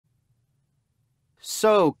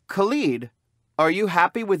So, Khalid, are you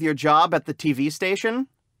happy with your job at the TV station?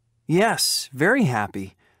 Yes, very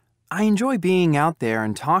happy. I enjoy being out there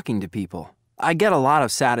and talking to people. I get a lot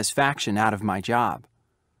of satisfaction out of my job.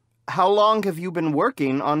 How long have you been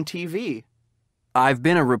working on TV? I've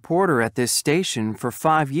been a reporter at this station for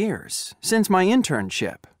 5 years, since my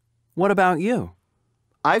internship. What about you?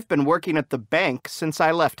 I've been working at the bank since I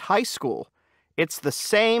left high school. It's the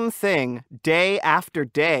same thing day after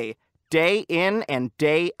day in and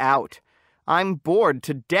day out. I'm bored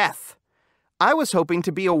to death. I was hoping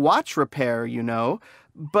to be a watch repairer, you know,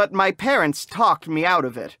 but my parents talked me out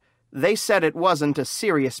of it. They said it wasn't a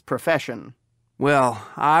serious profession. Well,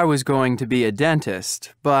 I was going to be a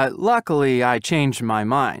dentist, but luckily I changed my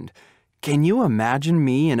mind. Can you imagine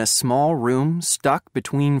me in a small room stuck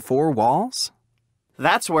between 4 walls?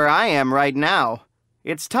 That's where I am right now.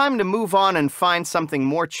 It's time to move on and find something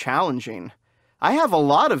more challenging. I have a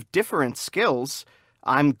lot of different skills.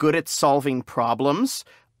 I'm good at solving problems.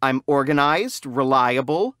 I'm organized,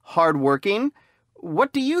 reliable, hardworking.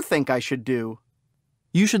 What do you think I should do?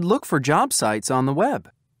 You should look for job sites on the web.